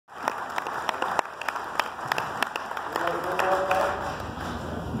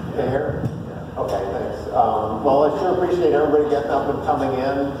Well, I sure appreciate everybody getting up and coming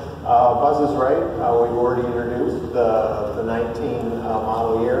in. Buzz is right. We've already introduced the 19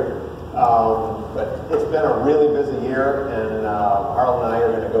 model year. But it's been a really busy year, and Harlan and I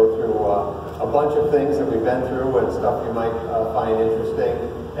are going to go through a bunch of things that we've been through and stuff you might find interesting.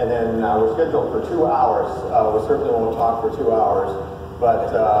 And then we're scheduled for 2 hours. We certainly won't talk for 2 hours,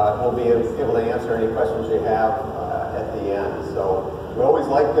 but we'll be able to answer any questions you have at the end. So we always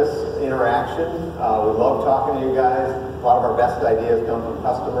like this interaction. We love talking to you guys. A lot of our best ideas come from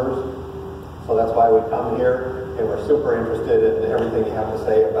customers, so that's why we come here. And we're super interested in everything you have to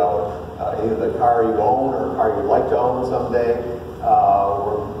say about either the car you own or a car you'd like to own someday.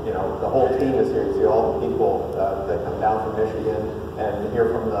 The whole team is here. You see all the people that come down from Michigan and hear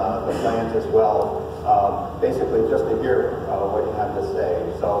from the plant as well. Basically, just to hear what you have to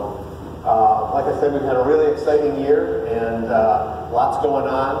say. So, like I said, we've had a really exciting year and lots going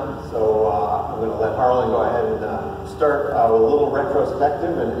on. So I'm going to let Harlan go ahead and start with a little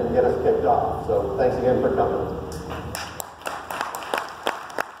retrospective and get us kicked off. So thanks again for coming.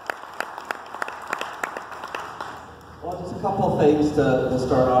 Well, just a couple of things to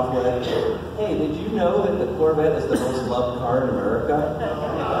start off with. Hey, did you know that the Corvette is the most loved car in America?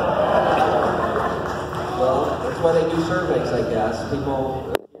 Well, that's why they do surveys, I guess.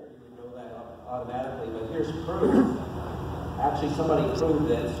 People know that automatically, but here's proof. Actually, somebody proved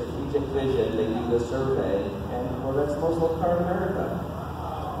that Strategic Vision, they do this survey, and Corvette's the most loved car in America.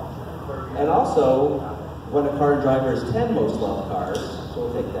 And also, when a car driver's 10 most loved cars, so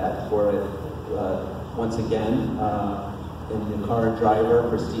we'll take that for it. Once again, in the Car and Driver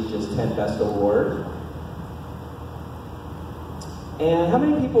prestigious 10 Best Award. And how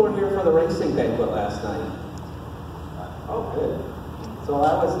many people were here for the racing banquet last night? Oh, good. So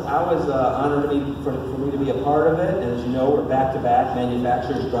I was honored for me to be a part of it. And as you know, we're back-to-back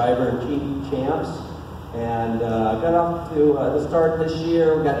manufacturers, driver, and team champs. And got off to the start this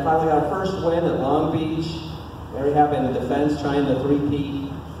year. We finally got our first win at Long Beach. Very happy in the defense, trying to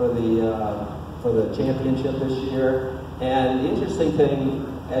three-peat for the championship this year. And the interesting thing,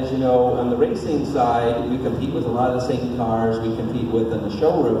 as you know, on the racing side, we compete with a lot of the same cars we compete with in the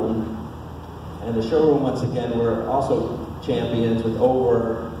showroom. And the showroom, once again, we're also champions with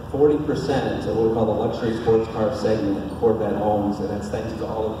over 40% of what we call the luxury sports car segment Corvette owns. And that's thanks to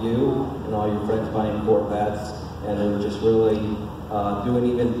all of you and all your friends buying Corvettes. And they were just really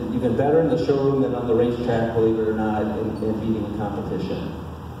doing even better in the showroom than on the racetrack, believe it or not, in beating the competition.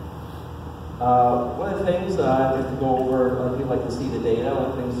 One of the things I'd like to go over, if you'd like to see the data, one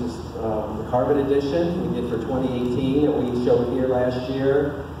of the things is the Carbon Edition we did for 2018 that we showed here last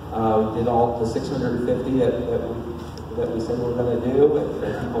year. We did all the 650 that we said we were going to do,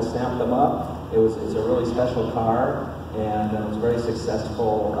 and people snapped them up. It's a really special car, and it was a very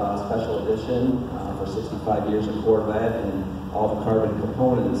successful special edition for 65 years of Corvette and all the carbon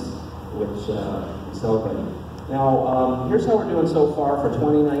components which we celebrate. Now, here's how we're doing so far for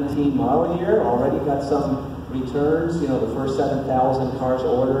 2019 model year. Already got some returns, the first 7,000 cars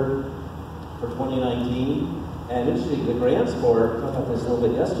ordered for 2019. And interestingly, the Grand Sport, I talked about this a little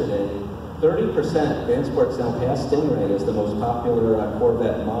bit yesterday, 30% Grand Sport's now past Stingray is the most popular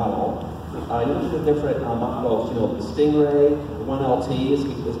Corvette model. You look at the different models, the Stingray, the 1LT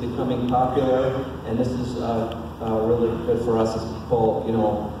is becoming popular, and this is really good for us as people,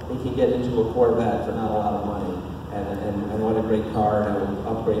 they can get into a Corvette for not a lot of money. And what a great car. Now we've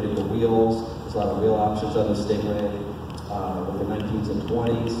upgraded the wheels. There's a lot of wheel options on the Stingray with the 19s and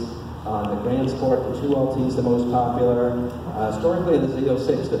 20s. The Grand Sport, the 2LT is the most popular. Historically, the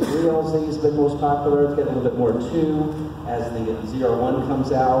Z06, the 3LZ has been most popular. It's getting a little bit more too as the ZR1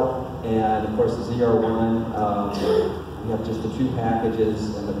 comes out. And of course, the ZR1, we have just the 2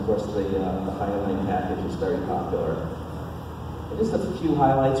 packages, and of course, the Highline package is very popular. Just a few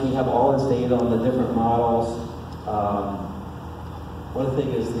highlights. We have all this data on the different models. One thing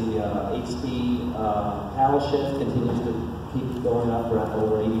is the 8-speed paddle shift continues to keep going up around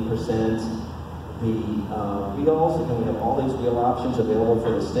over 80%. The wheels, again, we have all these wheel options available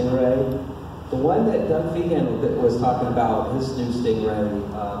for the Stingray. The one that Doug Fegan was talking about, his new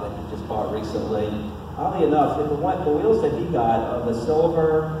Stingray that he just bought recently, oddly enough, the wheels that he got are the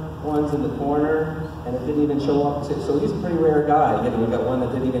silver ones in the corner, and it didn't even show up. So he's a pretty rare guy. We got one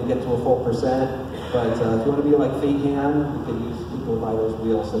that didn't even get to a full percent. But if you want to be like Fegan, you can buy those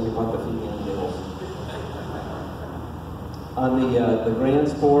wheels. So we bought the Fegan wheels. On the Grand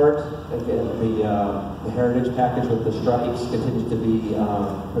Sport, again, the Heritage package with the stripes continues to be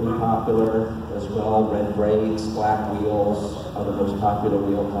pretty popular as well. Red brakes, black wheels are the most popular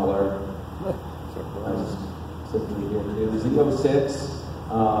wheel color. Simply here too. Z06,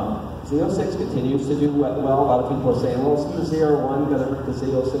 Z06 continues to do well. A lot of people are saying, well, is the ZR1 going to hurt the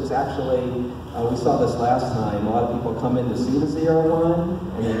Z06? Actually, we saw this last time. A lot of people come in to see the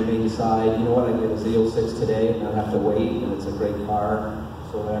ZR1, and then you may decide, you know what, I get a Z06 today and not have to wait, and it's a great car.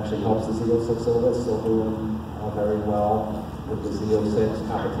 So it actually helps the Z06 a little bit, still doing very well with the Z06.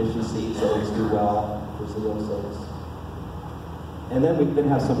 Competition seats always do well for Z06. And then we can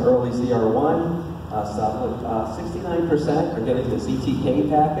have some early ZR1 stuff. 69% are getting the ZTK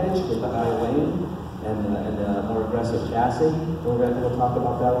package with the high wing and the more aggressive chassis. We'll talk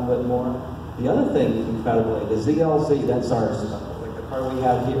about that a little bit more. The other thing, incredibly, the ZLZ, that's our, like the car we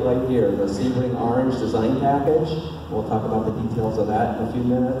have here, right here, the Sebring Orange design package. We'll talk about the details of that in a few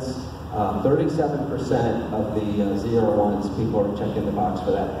minutes. 37% of the ZR1s, people are checking the box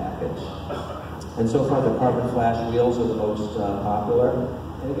for that package. And so far, the carbon flash wheels are the most popular.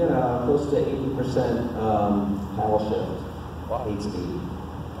 And again, close to 80% paddle shift, wow. 8-speed.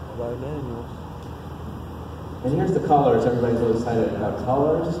 And here's the colors. Everybody's really excited about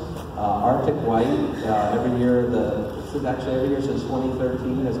colors. Arctic white, every year, every year since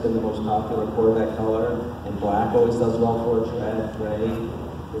 2013 has been the most popular Corvette color. And black always does well for it. Red, gray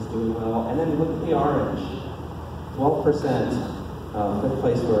is doing well. And then look at the orange. 12%. Fifth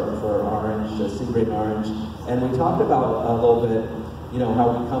place for orange, Sebring orange. And we talked about a little bit, you know,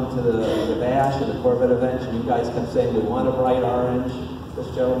 how we come to the bash and the Corvette event, and you guys kept saying we want a bright orange. This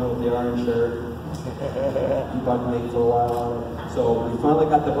gentleman with the orange shirt, he bugged me for a while on it. So we finally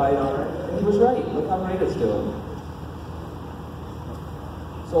got the bright orange, and he was right. Look how great it's doing.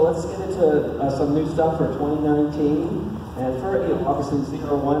 So let's get into some new stuff for 2019. And for, you know, obviously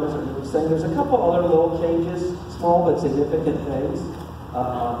ZR1, as we were saying, there's a couple other little changes, small but significant things.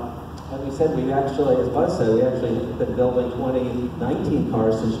 And we said we actually, as Buzz said, we actually have been building 2019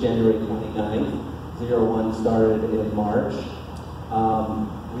 cars since January 29th. ZR1 started in March.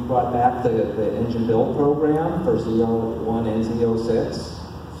 We brought back the engine build program for ZR1 and Z06.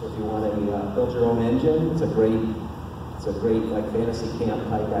 So if you want to build your own engine, it's a great like fantasy camp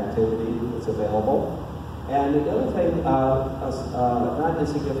type activity. It's available. And the other thing, not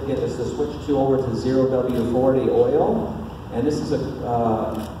insignificant, is to switch over to 0W40 oil. And this is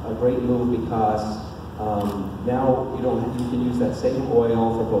a great move because now you can use that same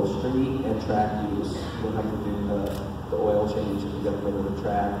oil for both street and track use. You don't have to do the oil change if you got to go to the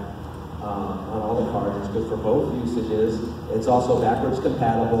track on all the cars. It's good for both usages. It's also backwards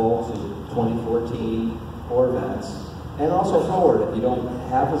compatible to 2014 Corvettes. And also forward, if you don't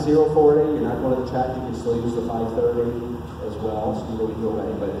have a 040, you're not going to the track, you can still use the 530 as well, so you go either way.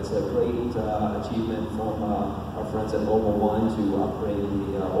 But it's a great achievement from our friends at Mobile One to upgrade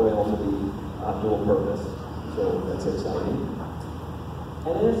the oil to be dual purpose. So that's exciting.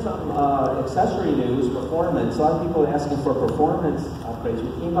 And there's some accessory news, performance. A lot of people are asking for performance upgrades.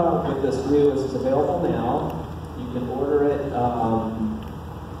 We came out with this new, this is available now. You can order it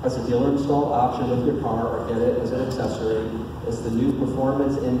as a dealer install option with your car, or get it as an accessory. It's the new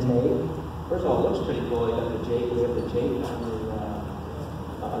performance intake. First of all, it looks pretty cool. You got the Jake, we have the Jake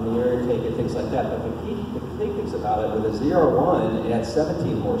on the air intake and things like that. But the key things about it, with the ZR1, it adds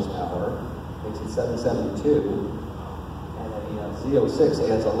 17 horsepower, makes it 772, and the Z06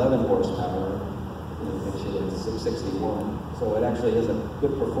 adds 11 horsepower, makes it 661. So it actually has a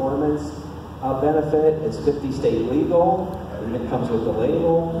good performance benefit. It's 50 state legal. And it comes with the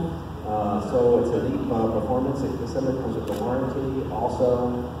label, so it's a neat performance. It comes with the warranty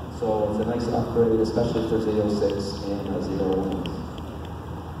also, so it's a nice upgrade, especially for Z06 and Z01.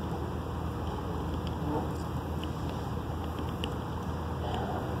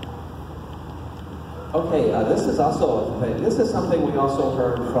 Okay, this is something we also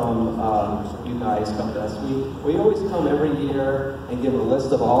heard from you guys come to us. We always come every year and give a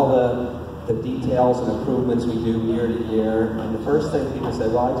list of all the details and improvements we do year to year. And the first thing people say,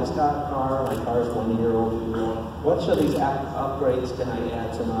 well, I just got a car, my car's 1 year old, 2 year old. What should these upgrades can I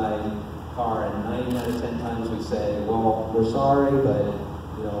add to my car? And 9 out of 10 times we say, well, we're sorry, but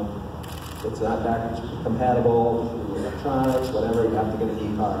you know, it's not backwards compatible with electronics, whatever, you have to get a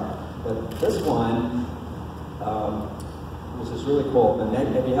new car. But this one, which is really cool,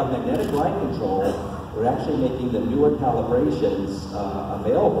 if you have magnetic ride control, we're actually making the newer calibrations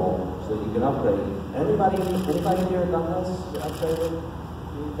available so you can upgrade. Anybody here done this? Upgraded?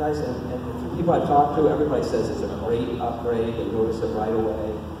 You guys, and the people I've talked to, everybody says it's a great upgrade. They notice it right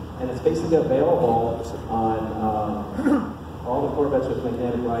away, and it's basically available on all the Corvettes with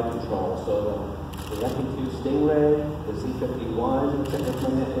magnetic ride control. So the FP2 Stingray, the Z51 if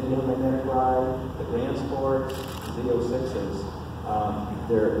you have magnetic ride, the Grand Sport, Z06s.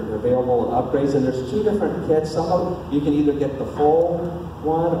 They're available in upgrades, and there's two different kits. Some of them, you can either get the full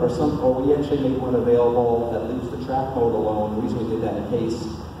one, or we actually made one available that leaves the track mode alone. The reason we did that in case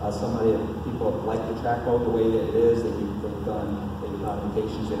people like the track mode the way that it is, they've done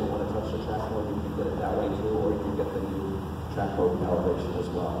modifications, they don't want to touch the track mode, you can get it that way too, or you can get the new track mode calibration as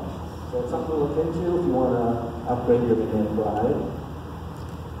well. So it's something to look into if you want to upgrade your mechanic ride.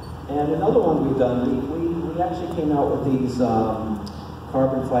 And another one we've done, we actually came out with these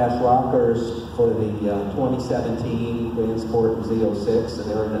carbon flash rockers for the 2017 Grand Sport Z06, and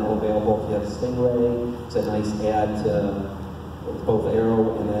they're now available if you have Stingray. It's a nice add to both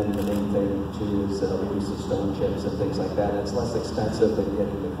aero, and then the main thing too is we use the stone chips and things like that. And it's less expensive than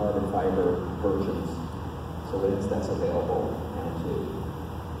getting the carbon fiber versions. So that's available now too.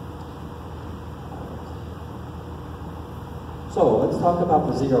 So let's talk about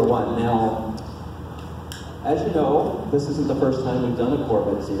the ZR1. Now, as you know, this isn't the first time we've done a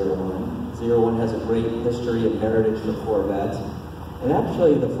Corvette ZR1. ZR1 has a great history and heritage for Corvette. And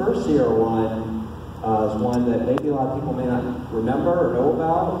actually, the first ZR1 is one that maybe a lot of people may not remember or know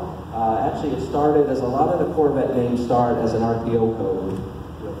about. Actually, it started as a lot of the Corvette names start as an RPO code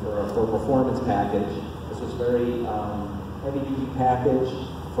for a performance package. This was very heavy-duty package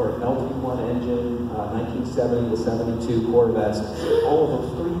for LT1 engine, 1970 to 72 Corvettes. All of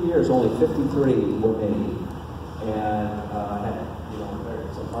those 3 years, only 53 were made. And had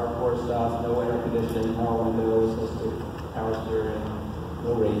some hardcore stuff, no air conditioning, power windows, power steering,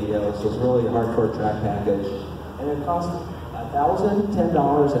 no radio. So it's really a hardcore track package. And it cost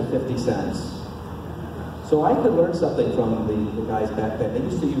 $1,010.50. So I could learn something from the guys back then. They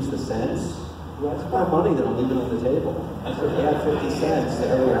used to use the cents. Well, that's more money than I'm leaving on the table. So they had 50 cents to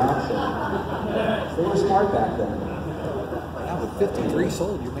every option. So they were smart back then. Yeah, with 53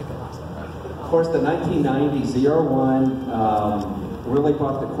 sold, you're making lots. Of course, the 1990 ZR1 really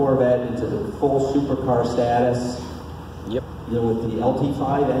brought the Corvette into the full supercar status. Yep. With the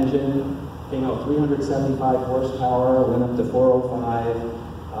LT5 engine, came out 375 horsepower, went up to 405.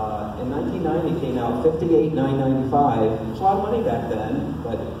 In 1990, came out 58,995. It was a lot of money back then,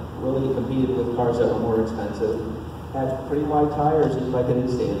 but really competed with cars that were more expensive. Had pretty wide tires, just like an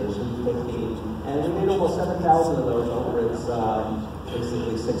standards, 15. And we made almost 7,000 of those over its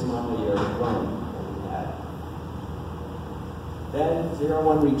basically 6 month a year run that we had. Then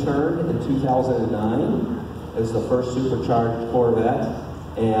ZR1 returned in 2009 as the first supercharged Corvette,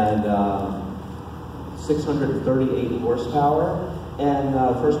 and 638 horsepower, and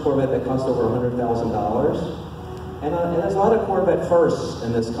first Corvette that cost over $100,000. And there's a lot of Corvette firsts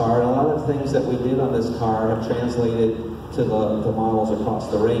in this car, and a lot of things that we did on this car have translated to the models across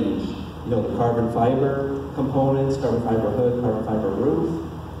the range. The carbon fiber components, carbon fiber hood, carbon fiber roof,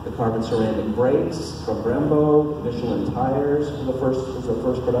 the carbon ceramic brakes from Brembo, Michelin tires. Was the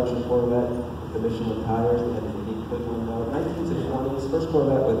first production Corvette, the Michelin tires. We had the unique quick window. 19s and 20s, first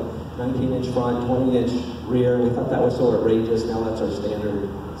Corvette with 19-inch front, 20-inch rear. We thought that was so outrageous. Now that's our standard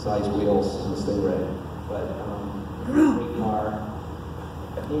size wheels on the Stingray. But great car.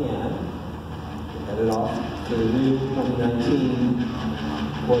 And headed off to the new 2019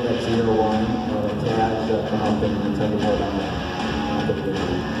 Corvette ZR1. Tadge come up and tell you more about that.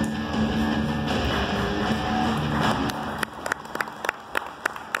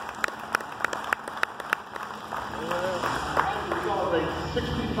 We celebrate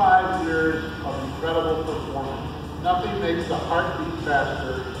 65 years of incredible performance. Nothing makes the heart beat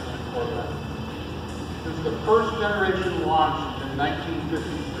faster than Corvette. Since the first generation launched in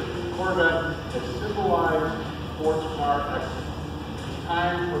 1953, Corvette has symbolized sports car excellence. It's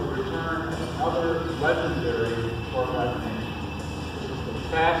time for the return of another legendary Corvette name. This is the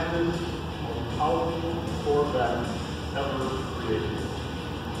fastest, most powerful Corvette ever created.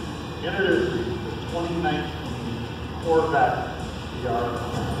 Introducing the 2019 Corvette ZR1.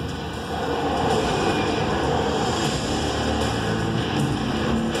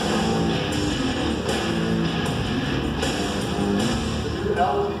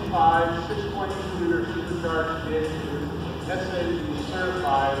 LT5 6.2-liter supercharged V8 SAE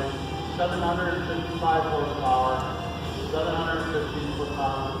certified 755 horsepower, 750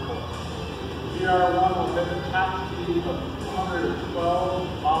 foot-pounds of torque. ZR1 will hit a top speed of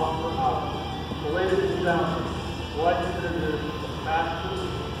 212 miles per hour. So ladies and gentlemen, I'd like to introduce the fastest,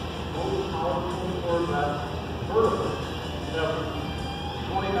 most powerful Corvette vertical ever.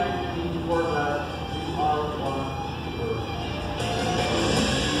 2019 Corvette ZR1 vertical.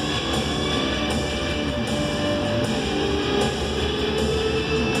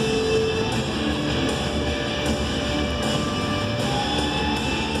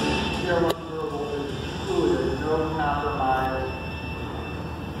 ZR1 vertical is truly a no compromise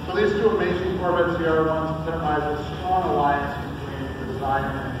So these two amazing Corvette ZR1s epitomize a strong alliance between design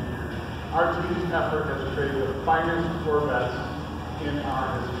and engineering. Our team's effort has created the finest Corvettes in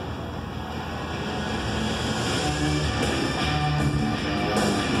our history.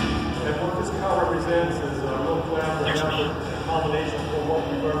 And what this car represents is a real collaborative effort, a combination of what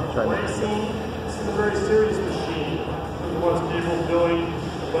we learned from racing. This is a very serious machine. This is what it's capable of doing,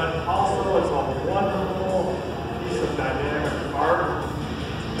 but also it's a wonderful piece of dynamic art.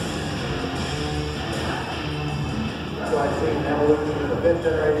 So I've seen evolution in the 5th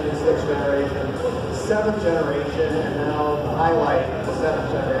generation, 6th generation, 7th generation, and now the highlight, the 7th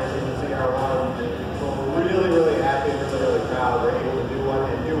generation, the ZR1. So we're really, really happy, really proud we're able to do one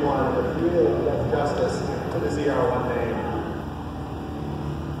and do one that really does justice to the ZR1 name.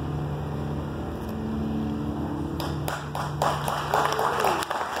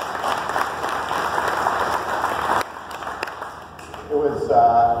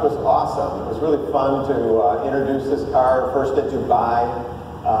 It was awesome. It was really fun to introduce this car first at Dubai,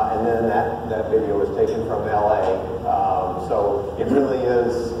 and then that video was taken from LA. So it really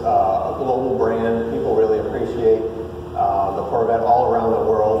is a global brand. People really appreciate the Corvette all around the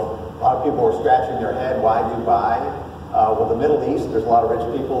world. A lot of people were scratching their head, why Dubai? Well, the Middle East, there's a lot of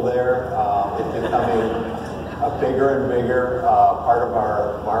rich people there. It's becoming a bigger and bigger part of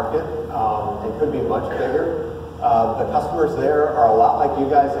our market. It could be much bigger. The customers there are a lot like you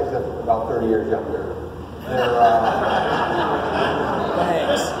guys, except about 30 years younger. They're,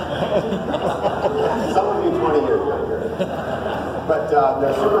 Thanks. some of you 20 years younger. But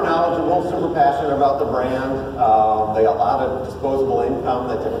they're super knowledgeable, super passionate about the brand. They got a lot of disposable income.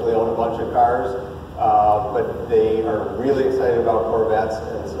 They typically own a bunch of cars. But they are really excited about Corvettes.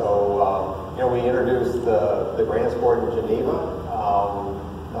 And so, we introduced the Grand Sport in Geneva.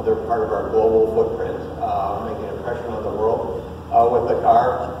 Another part of our global footprint, making an impression on the world with the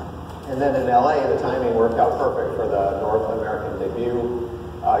car. And then in LA, the timing worked out perfect for the North American debut.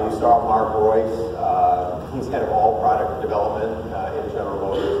 You saw Mark Royce. He's head of all product development in General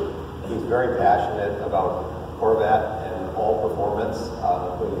Motors. He's very passionate about Corvette and all performance,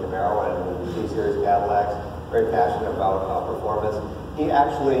 including Camaro and C-Series Cadillacs. Very passionate about performance. He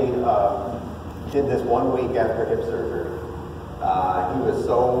actually did this 1 week after hip surgery. He was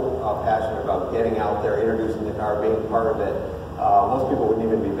so passionate about getting out there, introducing the car, being part of it. Most people wouldn't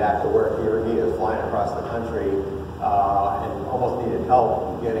even be back to work. Here he is flying across the country and almost needed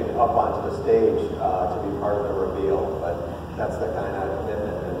help getting up onto the stage to be part of the reveal. But that's the kind of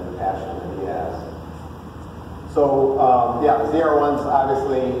commitment and passion that he has. So, the ZR1's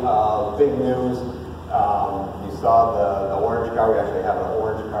obviously big news. You saw the orange car. We actually have an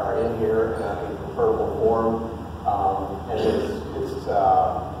orange car in here in convertible form. And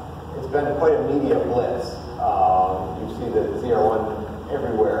it's been quite a media blitz. You see the ZR1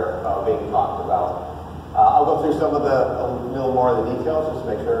 everywhere being talked about. I'll go through some of a little more of the details just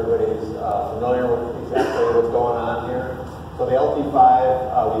to make sure everybody's familiar with exactly what's going on here. So the LT5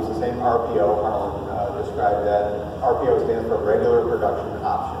 we use the same RPO. Harlan described that. RPO stands for regular production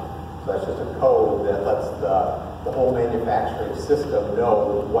option. So that's just a code that lets the whole manufacturing system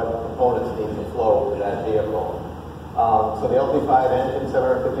know what components need to flow to that vehicle. So the LT5 engine,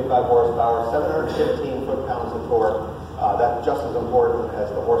 755 horsepower, 715 foot-pounds of torque. That's just as important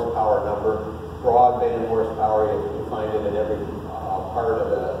as the horsepower number. Broadband horsepower, you find it in every part of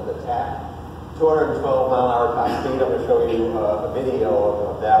the TAC. 212 mile-an-hour top speed. I'm going to show you a video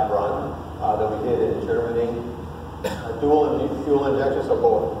of that run that we did in Germany. Dual fuel injection, so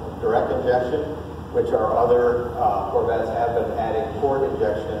both direct injection, which our other Corvettes have been adding port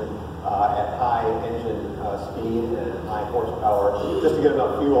injection at high engine speed and high horsepower. Just to get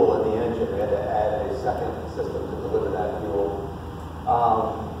enough fuel in the engine, we had to add a second system to deliver that fuel.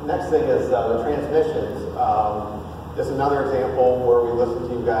 Next thing is the transmissions. This is another example where we listened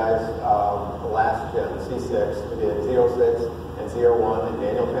to you guys, the last gen, C6. We did Z06 and ZR1 and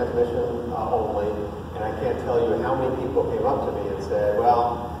manual transmission only. And I can't tell you how many people came up to me and said,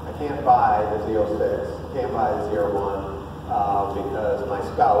 well, I can't buy the Z06, can't buy the ZR1 because my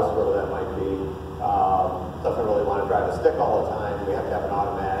spouse, whoever that might be, doesn't really want to drive a stick all the time. We have to have an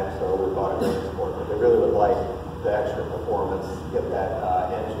automatic, so we bought a Grand Sport. But they really would like the extra performance, get that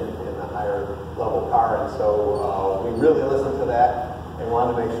engine in the higher level car. And so we really listened to that and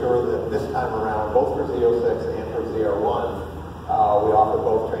wanted to make sure that this time around, both for Z06 and for ZR1, we offer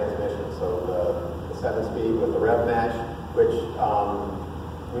both transmissions. So the 7-speed with the rev match, which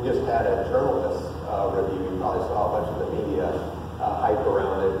we just had a journalist review. You probably saw a bunch of the media hype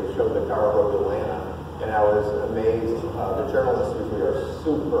around it. We showed the car road to Atlanta, and I was amazed. The journalists usually are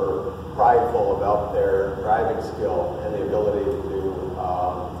super prideful about their driving skill and the ability to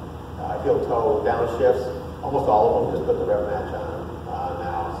field toe downshifts. Almost all of them just put the rev match on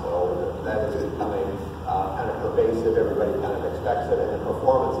now, so that is becoming kind of pervasive. Everybody kind of expects it, and the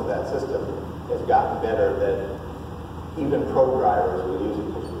performance of that system has gotten better that even pro drivers who use it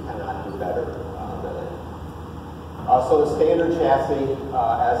cannot do better than it. So the standard chassis,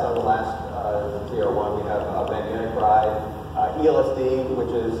 as on the last ZR1, we have a magnetic ride, ELSD,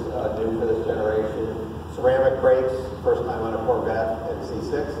 which is new for this generation, ceramic brakes, first time on a Corvette and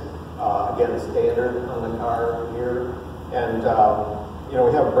C6. Again, standard on the car here. And, you know,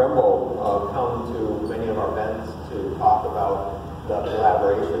 we have Brembo come to many of our events to talk about the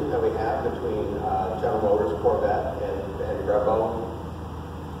collaboration that we have between General Motors, Corvette, and Brembo.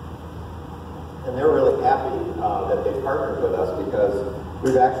 And they're really happy that they partnered with us because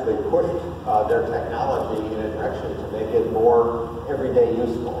we've actually pushed their technology in a direction to make it more everyday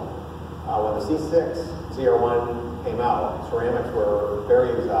useful. When the C6 ZR1 came out, ceramics were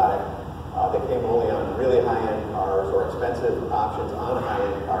very exotic. They came only on really high-end cars or expensive options on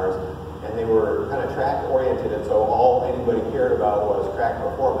high-end cars, and they were kind of track-oriented, and so all anybody cared about was track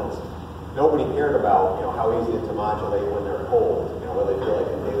performance. Nobody cared about, you know, how easy to modulate when they're cold, you know, whether they feel like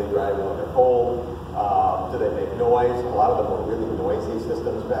in daily driving when they're cold. Do they make noise? A lot of them were really noisy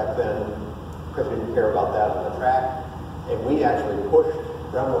systems back then because we didn't care about that on the track. And we actually pushed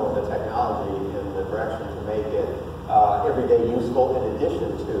Brembo and the technology in the direction to make it everyday useful in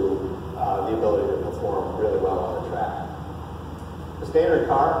addition to the ability to perform really well on the track. The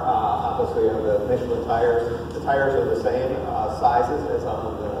standard car, obviously, you have the Michelin tires. The tires are the same sizes as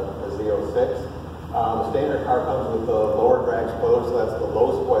on the Z06. The standard car comes with the lower drag spoiler, so that's the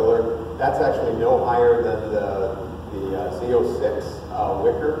low spoiler. That's actually no higher than the Z06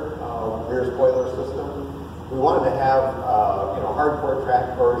 wicker rear spoiler system. We wanted to have you know, hardcore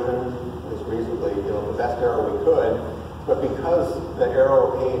track version, at least reasonably, you know, the best aero we could, but because the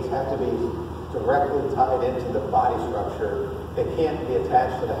aero aids have to be directly tied into the body structure, they can't be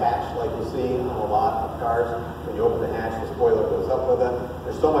attached to the hatch like you see on a lot of cars. When you open the hatch, the spoiler goes up with it.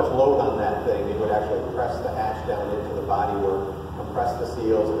 There's so much load on that thing, it would actually press the hatch down into the bodywork, compress the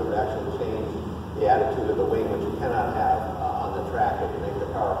seals, and it would actually change the attitude of the wing, which you cannot have on the track if you make the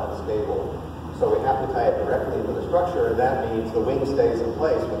car unstable. So we have to tie it directly into the structure, and that means the wing stays in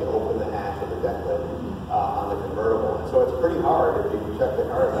place when you open the hatch of the deck lid on the convertible. And so it's pretty hard if you check the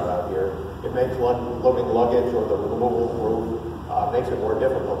cars out here. It makes loading luggage or the removable roof makes it more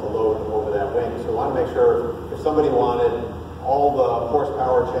difficult to load over that wing. So we want to make sure if somebody wanted all the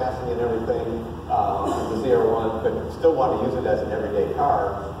horsepower, chassis, and everything, the ZR1, but still want to use it as an everyday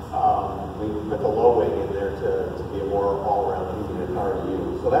car, we put the low wing in there to be a more all-around easier car to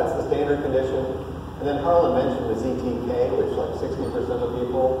use. So that's the standard condition. And then Harlan mentioned the ZTK, which like 60% of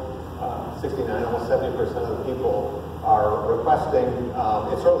people, 69, almost 70% of the people are requesting.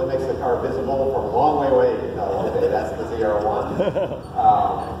 It certainly makes the car visible from a long way away. Okay, that's the ZR1.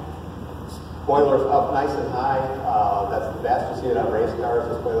 Spoilers up nice and high. That's the best. You see it on race cars.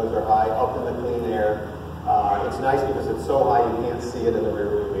 The spoilers are high, up in the clean air. It's nice because it's so high you can't see it in the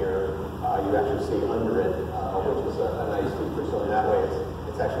rearview mirror. You actually see under it, which is a nice feature. So in that way,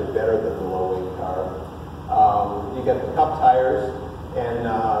 it's actually better than the low wing car. You get the cup tires, and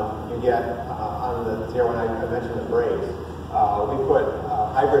you get on the ZR1. I mentioned the brakes. We put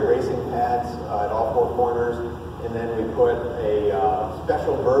hybrid racing pads at all four corners, and then we put a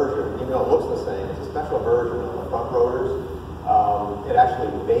special version, even though it looks the same, it's a special version on the front rotors. It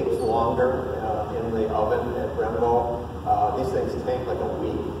actually bakes longer in the oven at Brembo. These things take like a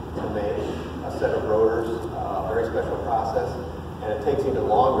week to make a set of rotors, very special process, and it takes even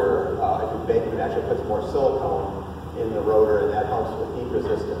longer if you bake it. It actually puts more silicone in the rotor, and that helps with heat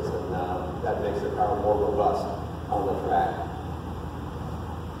resistance, and that makes the car more robust on the track.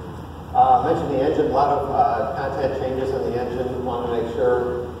 I mentioned the engine, a lot of content changes in the engine. Want to make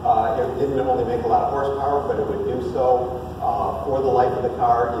sure it didn't only make a lot of horsepower, but it would do so for the life of the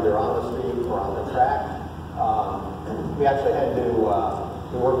car, either on the street or on the track. We actually had to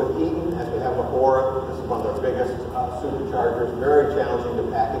work with Eaton, as we have before. This is one of their biggest superchargers, very challenging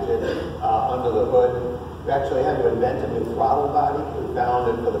to package it under the hood. We actually had to invent a new throttle body. We found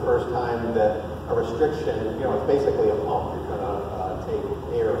that for the first time that a restriction, you know, it's basically a pump. You're going to take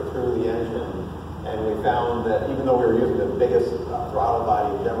air through the engine. And we found that even though we were using the biggest throttle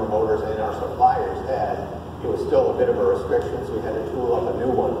body General Motors and our suppliers had, it was still a bit of a restriction, so we had to tool up a new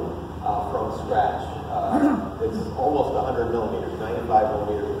one from scratch. It's almost 100 millimeters, 95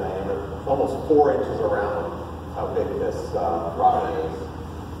 millimeters in diameter. It's almost 4 inches around how big this throttle is.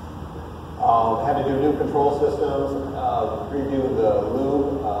 Had to do new control systems, redo the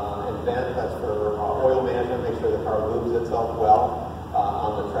lube and vent. That's for oil management, make sure the car lubes itself well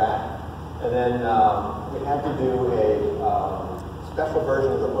on the track. And then we had to do a special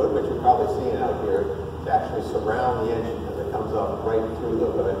version of the hood, which you've probably seen out here, to actually surround the engine because it comes up right through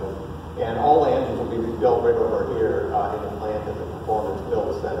the hood. And all the engines will be built right over here in the plant at the Performance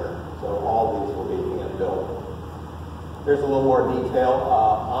Build Center. So all these will be hand built. Here's a little more detail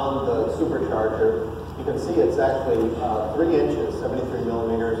on the supercharger. You can see it's actually 3 inches, 73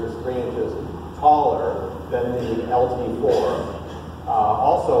 millimeters is 3 inches taller than the LT4.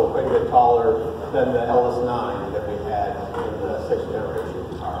 Also quite a bit taller than the LS9 that we had in the 6th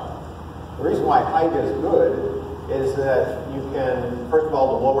generation car. The reason why height is good is that you can, first of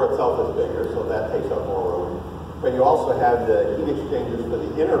all, the blower itself is bigger, so that takes up more room. But you also have the heat exchangers for the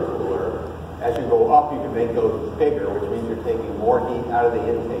intercooler. As you go up, you can make those bigger, which means you're taking more heat out of the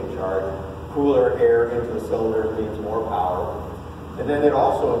intake charge. Cooler air into the cylinders means more power. And then it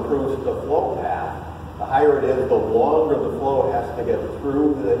also improves the flow path. The higher it is, the longer the flow has to get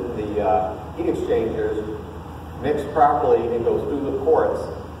through the heat exchangers, mixed properly, and goes through the ports.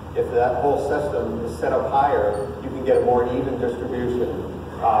 If that whole system is set up higher, you can get a more even distribution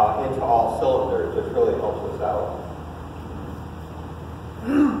into all cylinders, which really helps us out.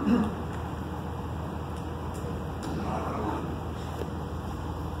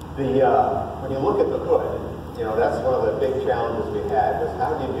 When you look at the hood, you know, that's one of the big challenges we had, was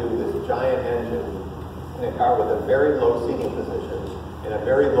how do you do this giant engine in a car with a very low seating position and a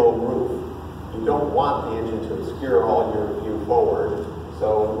very low roof. You don't want the engine to obscure all your view forward.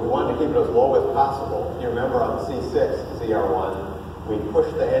 So we wanted to keep it as low as possible. You remember on the C6 ZR1, we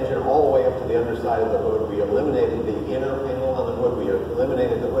pushed the engine all the way up to the underside of the hood. We eliminated the inner panel on the hood. We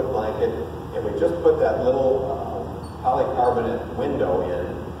eliminated the hood blanket. And we just put that little polycarbonate window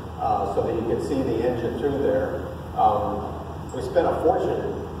in so that you could see the engine through there. We spent a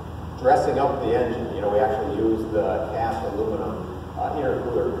fortune dressing up the engine. You know, we actually used the cast aluminum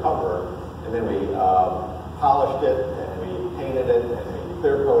intercooler cover, and then we polished it, and we painted it, and we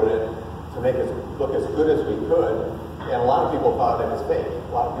clear coated it to make it look as good as we could. And a lot of people thought it was fake.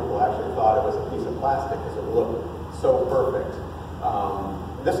 A lot of people actually thought it was a piece of plastic because it looked so perfect.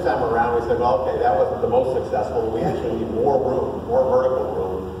 This time around, we said, well, okay, that wasn't the most successful. We actually need more room, more vertical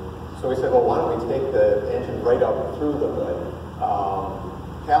room. So we said, well, why don't we take the engine right up through the hood?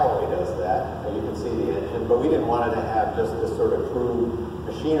 Callaway does that. You can see the engine, but we didn't want it to have just this sort of crude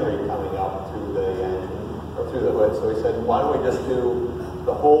machinery coming up through the engine or through the hood. So we said, why don't we just do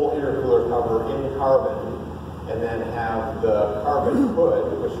the whole intercooler cover in carbon, and then have the carbon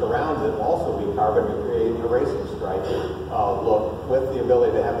hood, which surrounds it, also be carbon, to create a racing stripe look with the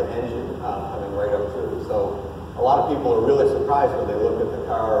ability to have the engine coming right up through. So a lot of people are really surprised when they look at the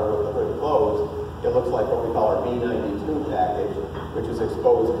car with the hood closed. It looks like what we call our B92 package, which is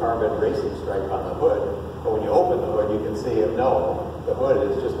exposed carbon racing stripe on the hood. But when you open the hood, you can see it. No, the hood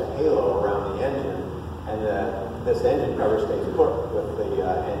is just a halo around the engine, and this engine cover stays put with the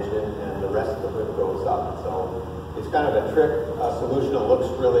engine, and the rest of the hood goes up. So it's kind of a trick solution. It looks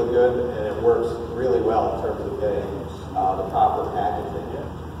really good, and it works really well in terms of getting the proper packaging.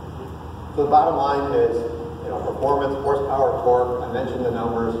 So the bottom line is, you know, performance, horsepower, torque. I mentioned the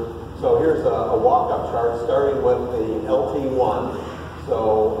numbers. So here's a walk-up chart starting with the LT1.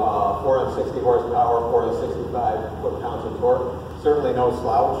 So 460 horsepower, 465 foot-pounds of torque. Certainly no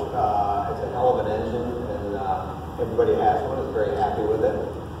slouch. It's a hell of an engine, and everybody has one, is very happy with it.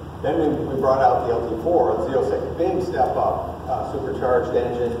 Then we brought out the LT4, Z06, big step up, supercharged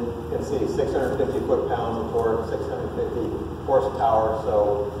engine. You can see 650 foot-pounds of torque, 650 horsepower.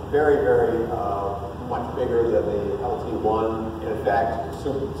 So very, very much bigger than the LT1. In fact,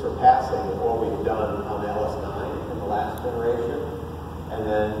 surpassing what we've done on the LS9 in the last generation. And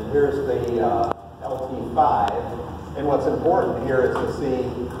then here's the LT5. And what's important here is to see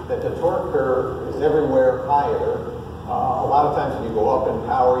that the torque curve is everywhere higher. A lot of times when you go up in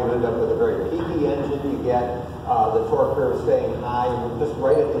power, you end up with a very peaky engine. You get the torque curve staying high, just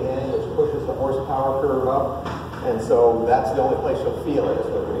right at the end, which pushes the horsepower curve up. And so that's the only place you'll feel it,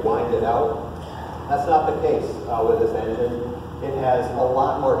 is when you wind it out. That's not the case with this engine. It has a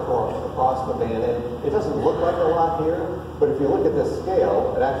lot more torque across the band. It doesn't look like a lot here, but if you look at this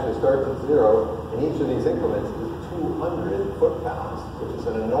scale, it actually starts at 0, and each of these increments is 200 foot-pounds, which is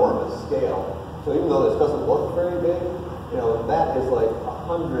an enormous scale. So even though this doesn't look very big, you know, that is like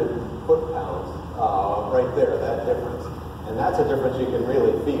 100 foot-pounds right there, that difference. And that's a difference you can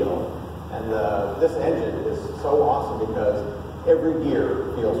really feel. And this engine is so awesome because every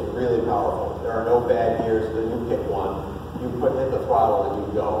gear feels really powerful. There are no bad gears. Then you pick one, you hit the throttle, and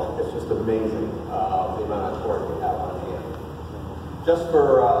you go. It's just amazing the amount of torque we have on hand. Just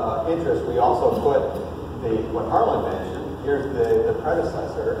for interest, we also put what Harlan mentioned. Here's the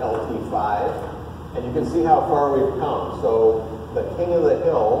predecessor, LT5. And you can see how far we've come. So the king of the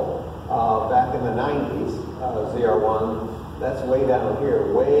hill back in the 90s, ZR1, that's way down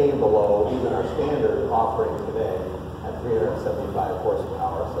here, way below even our standard offering today at 375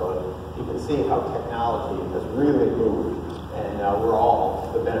 horsepower. So you can see how technology has really moved, and we're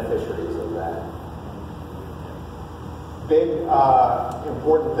all the beneficiaries of that. Big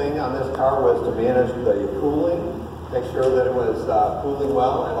important thing on this car was to manage the cooling, make sure that it was cooling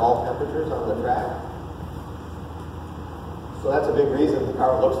well at all temperatures on the track. So that's a big reason the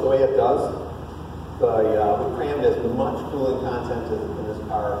car looks the way it does. We crammed as much cooling content in this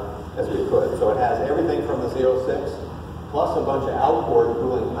car as we could. So it has everything from the Z06 plus a bunch of outboard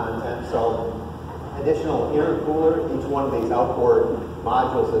cooling content. So additional intercooler. Each one of these outboard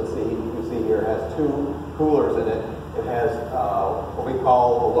modules that you see here has two coolers in it. It has what we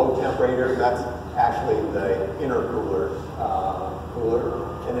call the low temp radiator. That's actually the intercooler cooler,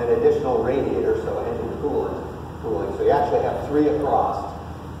 and then additional radiator, so engine cooling. So you actually have three across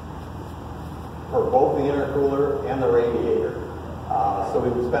for both the intercooler and the radiator. So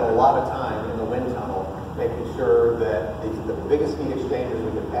we've spent a lot of time in the wind tunnel making sure that the biggest heat exchangers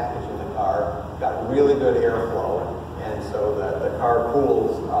we could package in the car got really good airflow, and so the car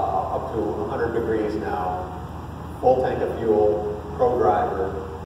cools up to 100 degrees now, full tank of fuel, pro driver,